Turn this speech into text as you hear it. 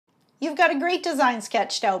You've got a great design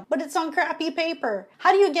sketched out, but it's on crappy paper.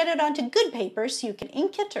 How do you get it onto good paper so you can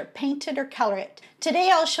ink it or paint it or color it? Today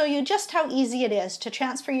I'll show you just how easy it is to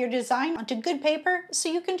transfer your design onto good paper so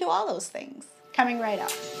you can do all those things. Coming right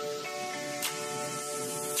up.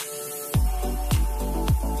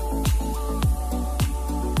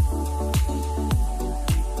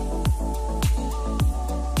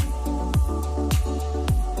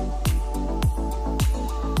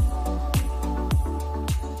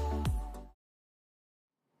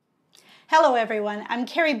 Hello everyone, I'm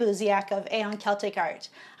Carrie Buziak of AON Celtic Art.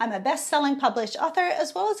 I'm a best-selling published author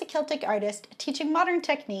as well as a Celtic artist teaching modern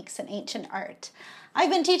techniques in ancient art. I've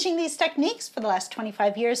been teaching these techniques for the last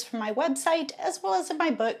 25 years from my website as well as in my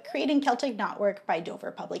book, Creating Celtic Knotwork by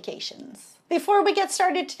Dover Publications. Before we get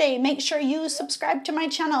started today, make sure you subscribe to my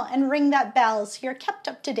channel and ring that bell so you're kept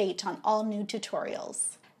up to date on all new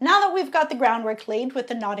tutorials. Now that we've got the groundwork laid with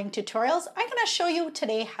the knotting tutorials, I'm going to show you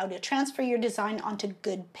today how to transfer your design onto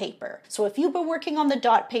good paper. So if you've been working on the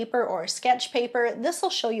dot paper or sketch paper, this will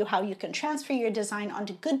show you how you can transfer your design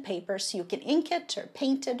onto good paper so you can ink it or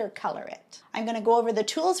paint it or color it. I'm going to go over the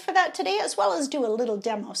tools for that today as well as do a little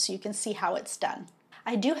demo so you can see how it's done.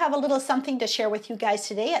 I do have a little something to share with you guys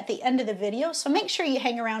today at the end of the video, so make sure you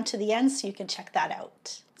hang around to the end so you can check that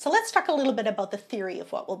out. So let's talk a little bit about the theory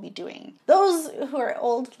of what we'll be doing. Those who are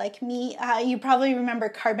old like me, you probably remember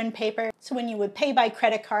carbon paper. So when you would pay by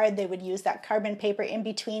credit card, they would use that carbon paper in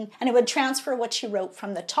between and it would transfer what you wrote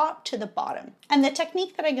from the top to the bottom. And the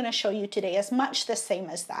technique that I'm going to show you today is much the same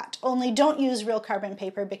as that, only don't use real carbon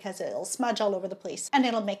paper because it'll smudge all over the place and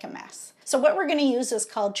it'll make a mess. So what we're going to use is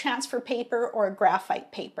called transfer paper or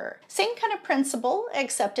graphite paper. Same kind of principle,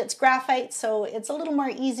 except it's graphite, so it's a little more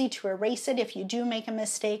easy to erase it if you do make a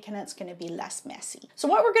mistake, and it's going to be less messy. So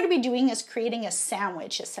what we're going to be doing is creating a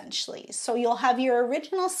sandwich essentially. So you'll have your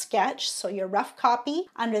original sketch, so your rough copy.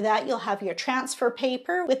 Under that you'll have your transfer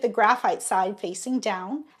paper with the graphite side facing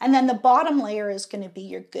down, and then the bottom layer is going to be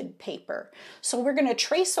your good paper. So we're going to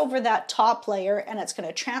trace over that top layer and it's going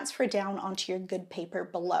to transfer down onto your good paper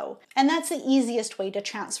below. And that's the easiest way to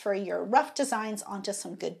transfer your rough designs onto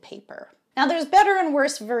some good paper. Now there's better and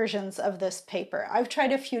worse versions of this paper. I've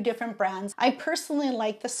tried a few different brands. I personally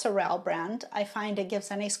like the Sorel brand. I find it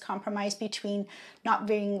gives a nice compromise between not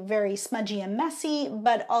being very smudgy and messy,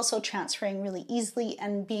 but also transferring really easily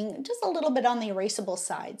and being just a little bit on the erasable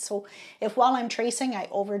side. So if while I'm tracing I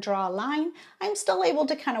overdraw a line, I'm still able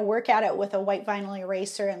to kind of work at it with a white vinyl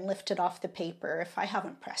eraser and lift it off the paper if I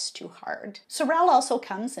haven't pressed too hard. Sorel also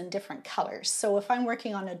comes in different colors. So if I'm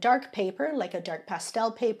working on a dark paper, like a dark pastel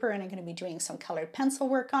paper, and I'm going to be doing some colored pencil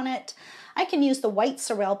work on it, I can use the white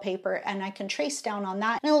Sorel paper and I can trace down on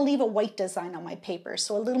that and it'll leave a white design on my paper,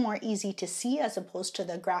 so a little more easy to see as opposed to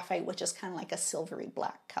the graphite, which is kind of like a silvery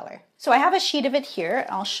black color. So I have a sheet of it here.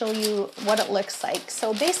 I'll show you what it looks like.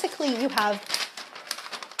 So basically you have,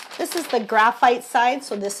 this is the graphite side,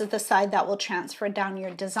 so this is the side that will transfer down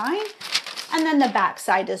your design. And then the back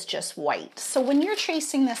side is just white. So when you're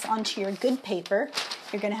tracing this onto your good paper,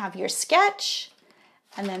 you're going to have your sketch,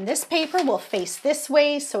 and then this paper will face this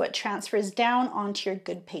way so it transfers down onto your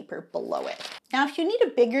good paper below it. Now if you need a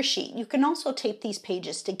bigger sheet, you can also tape these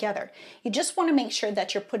pages together. You just want to make sure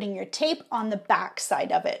that you're putting your tape on the back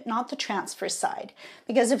side of it, not the transfer side.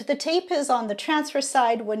 Because if the tape is on the transfer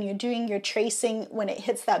side, when you're doing your tracing, when it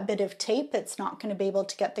hits that bit of tape, it's not going to be able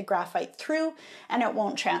to get the graphite through and it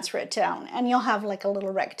won't transfer it down. And you'll have like a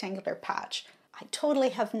little rectangular patch. I totally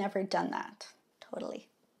have never done that. Totally.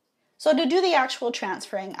 So to do the actual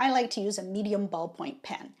transferring, I like to use a medium ballpoint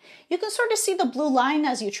pen. You can sort of see the blue line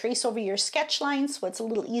as you trace over your sketch line, so it's a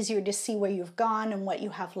little easier to see where you've gone and what you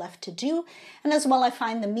have left to do. And as well, I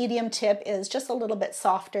find the medium tip is just a little bit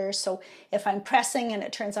softer, so if I'm pressing and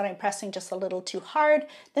it turns out I'm pressing just a little too hard,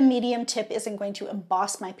 the medium tip isn't going to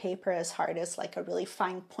emboss my paper as hard as like a really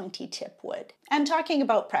fine pointy tip would. And talking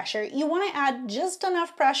about pressure, you want to add just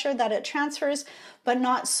enough pressure that it transfers, but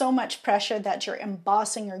not so much pressure that you're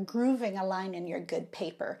embossing or grooving a line in your good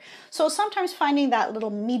paper. So sometimes finding that little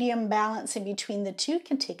medium balance in between the two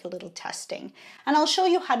can take a little testing. And I'll show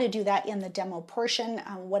you how to do that in the demo portion,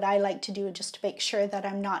 what I like to do just to make sure that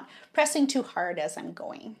I'm not pressing too hard as I'm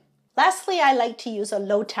going. Lastly, I like to use a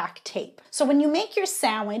low-tack tape. So when you make your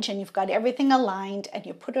sandwich and you've got everything aligned and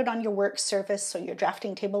you put it on your work surface, so your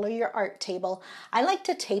drafting table or your art table, I like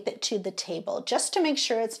to tape it to the table just to make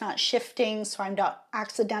sure it's not shifting so I'm not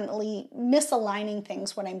accidentally misaligning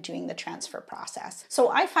things when I'm doing the transfer process. So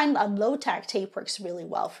I find a low-tack tape works really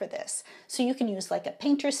well for this. So you can use like a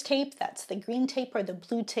painter's tape, that's the green tape or the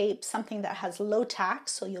blue tape, something that has low tack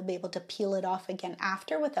so you'll be able to peel it off again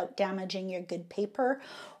after without damaging your good paper,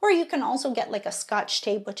 or you can also get like a Scotch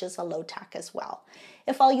tape, which is a low tack as well.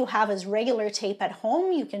 If all you have is regular tape at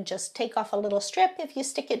home, you can just take off a little strip. If you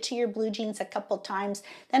stick it to your blue jeans a couple times,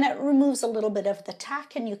 then it removes a little bit of the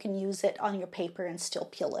tack and you can use it on your paper and still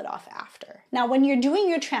peel it off after. Now, when you're doing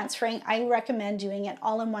your transferring, I recommend doing it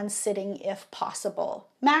all in one sitting if possible.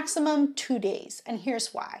 Maximum 2 days, and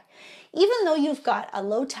here's why. Even though you've got a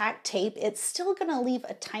low tack tape, it's still going to leave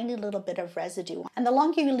a tiny little bit of residue. And the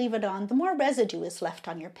longer you leave it on, the more residue is left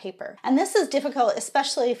on your paper. And this is difficult,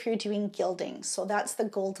 especially if you're doing gilding. So that's the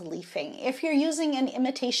gold leafing. If you're using an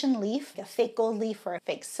imitation leaf, a fake gold leaf or a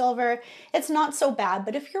fake silver, it's not so bad.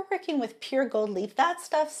 But if you're working with pure gold leaf, that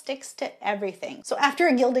stuff sticks to everything. So after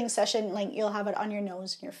a gilding session, like you'll have it on your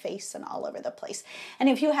nose and your face and all over the place. And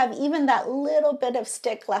if you have even that little bit of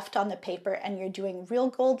stick left on the paper and you're doing real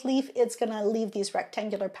gold leaf, it's going to leave these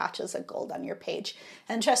rectangular patches of gold on your page.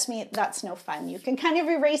 And trust me, that's no fun. You can kind of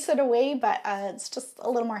erase it away, but it's just a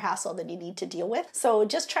little more hassle that you need to deal with. So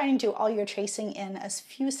just try and do all your tracing in as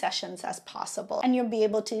few sessions as possible, and you'll be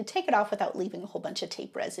able to take it off without leaving a whole bunch of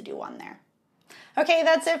tape residue on there. Okay,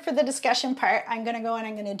 that's it for the discussion part. I'm going to go and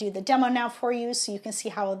I'm going to do the demo now for you so you can see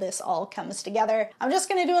how this all comes together. I'm just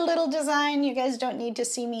going to do a little design. You guys don't need to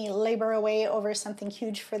see me labor away over something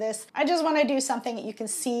huge for this. I just want to do something that you can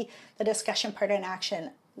see the discussion part in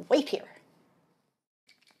action right here.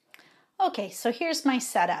 Okay, so here's my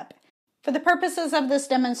setup. For the purposes of this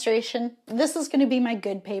demonstration, this is going to be my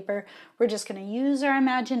good paper. We're just going to use our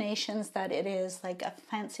imaginations that it is like a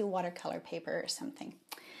fancy watercolor paper or something.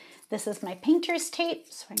 This is my painter's tape,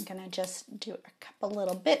 so I'm going to just do a couple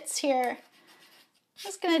little bits here. I'm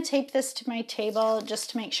just going to tape this to my table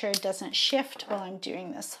just to make sure it doesn't shift while I'm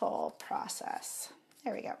doing this whole process.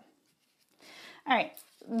 There we go. All right,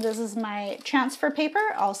 this is my transfer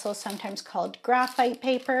paper, also sometimes called graphite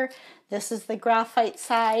paper. This is the graphite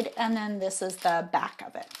side, and then this is the back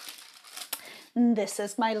of it. And this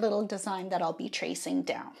is my little design that I'll be tracing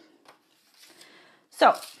down.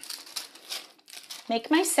 So, make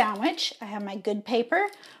my sandwich. I have my good paper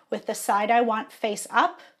with the side I want face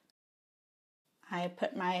up. I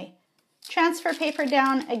put my transfer paper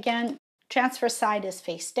down. Again, transfer side is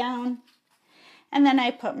face down. And then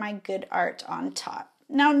I put my good art on top.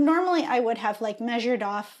 Now, normally I would have like measured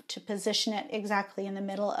off to position it exactly in the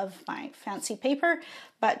middle of my fancy paper,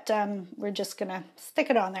 but we're just gonna stick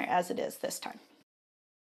it on there as it is this time.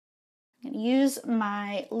 I'm gonna use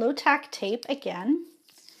my low tack tape again.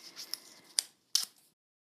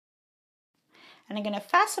 And I'm going to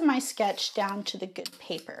fasten my sketch down to the good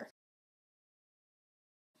paper.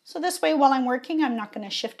 So this way, while I'm working, I'm not going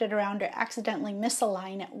to shift it around or accidentally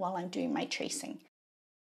misalign it while I'm doing my tracing.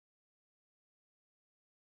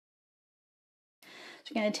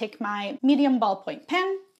 So I'm going to take my medium ballpoint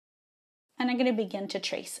pen and I'm going to begin to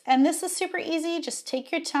trace. And this is super easy. Just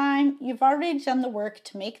take your time. You've already done the work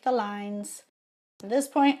to make the lines. At this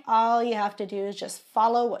point, all you have to do is just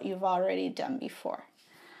follow what you've already done before.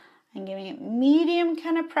 I'm giving it medium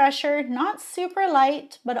kind of pressure, not super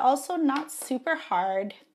light, but also not super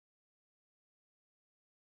hard.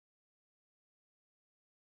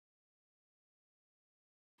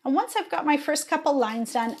 And once I've got my first couple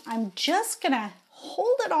lines done, I'm just gonna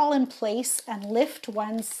hold it all in place and lift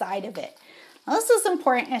one side of it. Now, this is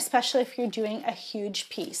important, especially if you're doing a huge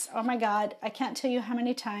piece. Oh my God, I can't tell you how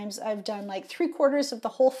many times I've done like 3/4 of the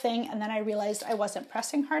whole thing and then I realized I wasn't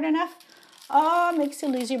pressing hard enough. Oh, makes you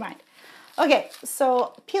lose your mind. Okay,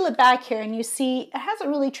 so peel it back here and you see it hasn't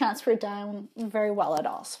really transferred down very well at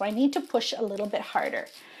all. So I need to push a little bit harder.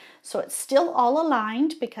 So it's still all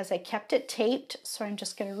aligned because I kept it taped. So I'm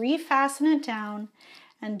just going to refasten it down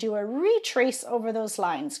and do a retrace over those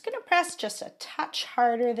lines. Going to press just a touch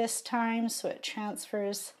harder this time so it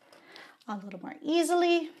transfers a little more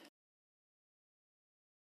easily.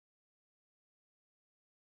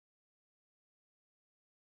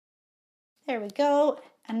 There we go.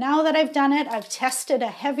 And now that I've done it, I've tested a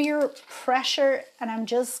heavier pressure and I'm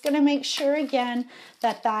just going to make sure again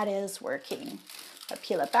that that is working. I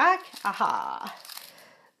peel it back. Aha.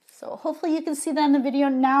 So hopefully you can see that in the video.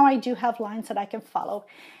 Now I do have lines that I can follow.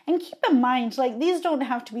 And keep in mind, like these don't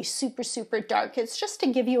have to be super, super dark. It's just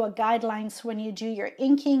to give you a guideline so when you do your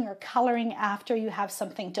inking or coloring after, you have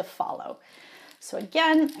something to follow. So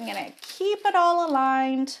again, I'm going to keep it all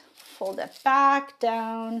aligned, fold it back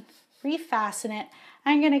down, refasten it.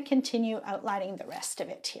 I'm going to continue outlining the rest of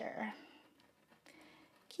it here.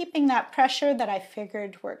 Keeping that pressure that I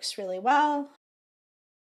figured works really well.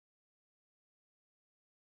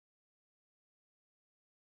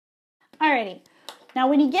 Alrighty, now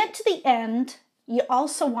when you get to the end, you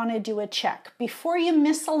also want to do a check. Before you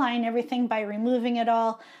misalign everything by removing it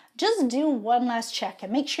all, just do one last check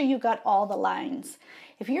and make sure you got all the lines.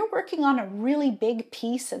 If you're working on a really big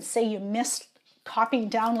piece and say you missed copying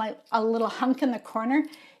down like a little hunk in the corner,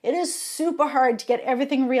 it is super hard to get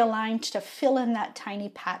everything realigned to fill in that tiny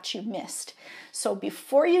patch you missed. So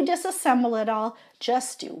before you disassemble it all,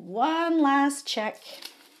 just do one last check.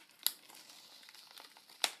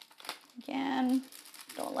 Again,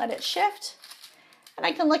 don't let it shift. And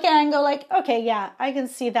I can look at it and go like, okay, yeah, I can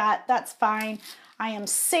see that, that's fine. I am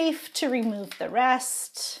safe to remove the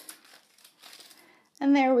rest.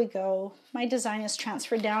 And there we go. My design is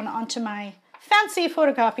transferred down onto my fancy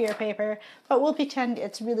photocopier paper, but we'll pretend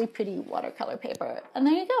it's really pretty watercolor paper. And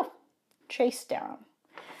there you go, trace down.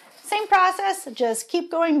 Same process, just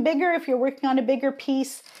keep going bigger if you're working on a bigger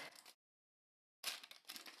piece.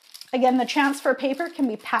 Again, the transfer paper can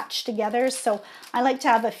be patched together, so I like to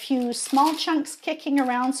have a few small chunks kicking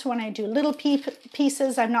around, so when I do little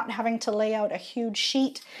pieces, I'm not having to lay out a huge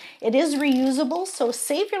sheet. It is reusable, so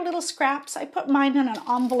save your little scraps. I put mine in an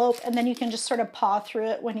envelope, and then you can just sort of paw through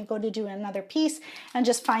it when you go to do another piece and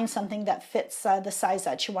just find something that fits the size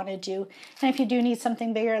that you want to do. And if you do need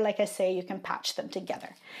something bigger, like I say, you can patch them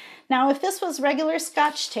together. Now, if this was regular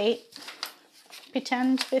Scotch tape,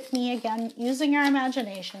 pretend with me again, using our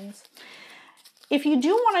imaginations. If you do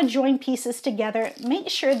want to join pieces together, make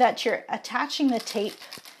sure that you're attaching the tape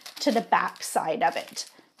to the back side of it,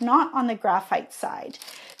 not on the graphite side.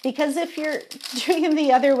 Because if you're doing it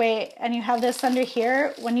the other way and you have this under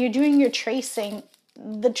here, when you're doing your tracing,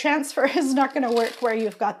 the transfer is not going to work where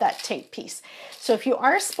you've got that tape piece. So if you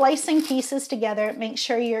are splicing pieces together, make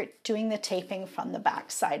sure you're doing the taping from the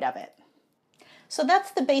back side of it. So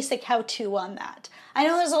that's the basic how-to on that. I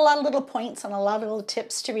know there's a lot of little points and a lot of little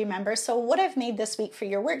tips to remember, so what I've made this week for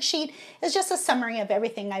your worksheet is just a summary of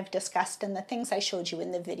everything I've discussed and the things I showed you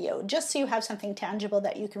in the video, just so you have something tangible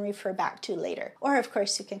that you can refer back to later. Or of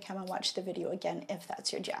course you can come and watch the video again if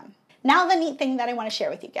that's your jam. Now the neat thing that I want to share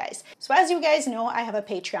with you guys. So as you guys know, I have a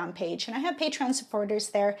Patreon page and I have Patreon supporters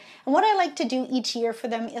there. And what I like to do each year for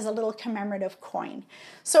them is a little commemorative coin.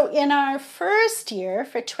 So in our first year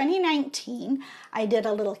for 2019, I did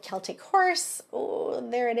a little Celtic horse. Oh,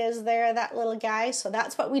 there it is there, that little guy. So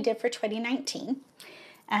that's what we did for 2019.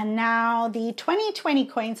 And now the 2020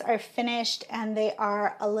 coins are finished and they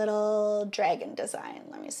are a little dragon design.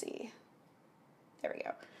 Let me see. There we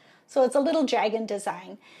go. So it's a little dragon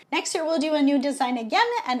design. Next year we'll do a new design again,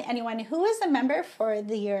 and anyone who is a member for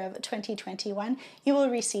the year of 2021, you will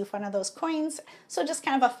receive one of those coins. So just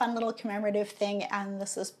kind of a fun little commemorative thing, and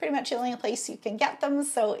this is pretty much the only place you can get them.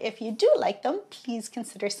 So if you do like them, please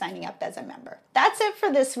consider signing up as a member. That's it for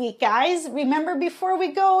this week, guys. Remember, before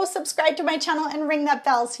we go, subscribe to my channel and ring that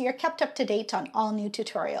bell so you're kept up to date on all new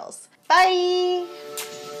tutorials.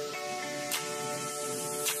 Bye!